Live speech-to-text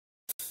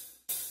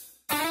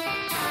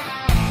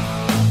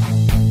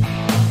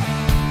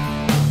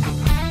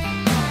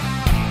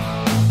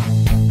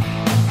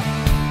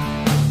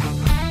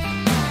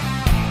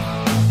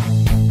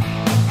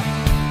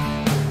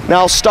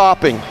Now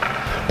stopping.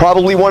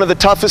 Probably one of the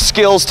toughest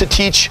skills to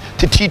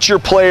teach your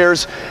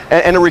players,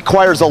 and it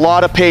requires a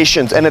lot of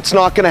patience, and it's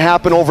not going to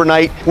happen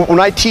overnight. When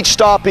I teach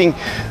stopping,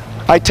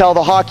 I tell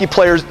the hockey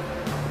players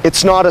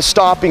it's not a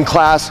stopping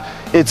class,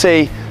 it's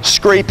a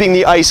scraping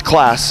the ice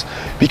class,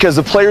 because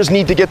the players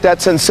need to get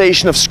that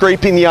sensation of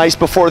scraping the ice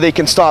before they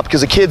can stop,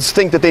 because the kids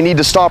think that they need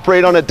to stop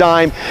right on a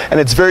dime,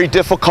 and it's very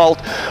difficult,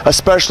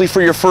 especially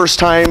for your first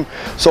time.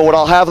 So what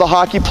I'll have the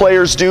hockey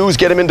players do is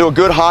get them into a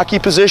good hockey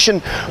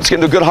position. Let's get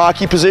into a good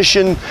hockey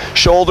position,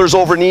 shoulders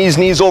over knees,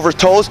 knees over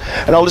toes,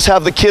 and I'll just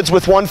have the kids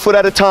with 1 foot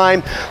at a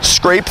time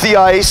scrape the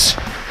ice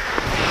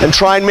and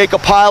try and make a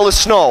pile of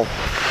snow.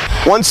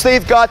 Once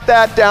they've got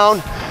that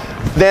down,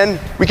 then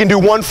we can do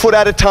 1 foot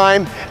at a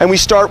time, and we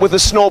start with a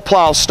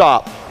snowplow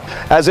stop.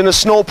 As in a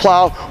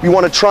snowplow, we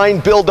want to try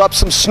and build up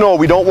some snow.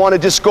 We don't want to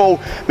just go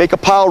make a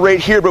pile right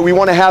here, but we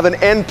want to have an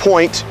end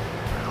point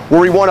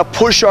where we want to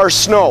push our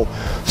snow.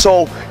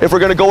 So if we're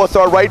going to go with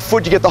our right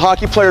foot, you get the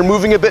hockey player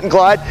moving a bit and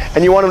glide,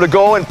 and you want them to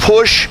go and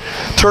push,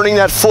 turning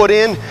that foot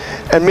in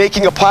and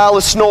making a pile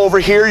of snow over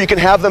here. You can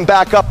have them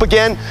back up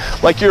again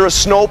like you're a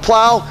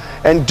snowplow,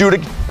 and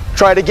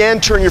try it again,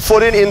 turn your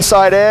foot in,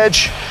 inside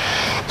edge,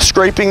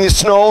 scraping the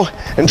snow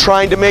and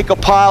trying to make a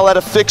pile at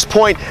a fixed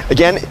point.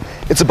 Again,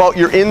 it's about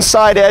your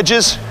inside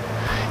edges,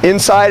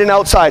 inside and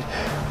outside.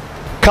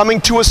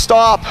 Coming to a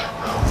stop.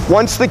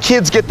 Once the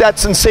kids get that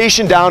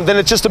sensation down, then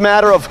it's just a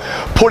matter of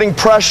putting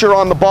pressure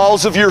on the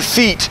balls of your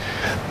feet,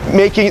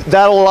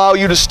 that'll allow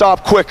you to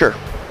stop quicker.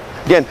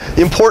 Again,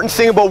 the important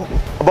thing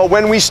about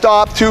when we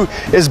stop too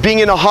is being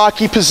in a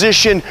hockey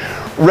position,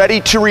 ready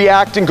to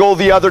react and go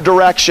the other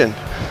direction.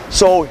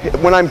 So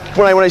when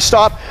I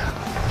stop,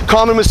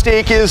 common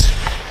mistake is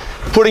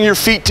putting your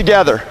feet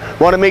together.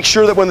 You want to make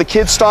sure that when the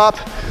kids stop,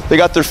 they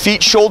got their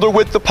feet shoulder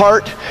width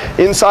apart,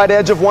 inside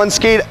edge of one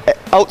skate,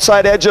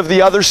 outside edge of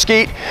the other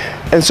skate,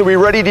 and so we're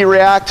ready to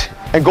react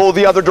and go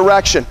the other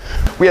direction.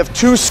 We have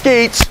 2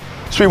 skates,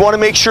 so we want to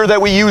make sure that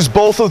we use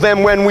both of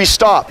them when we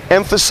stop.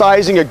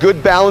 Emphasizing a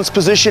good balanced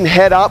position,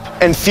 head up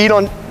and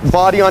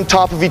body on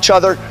top of each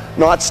other,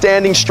 not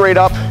standing straight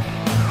up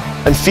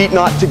and feet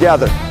not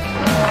together.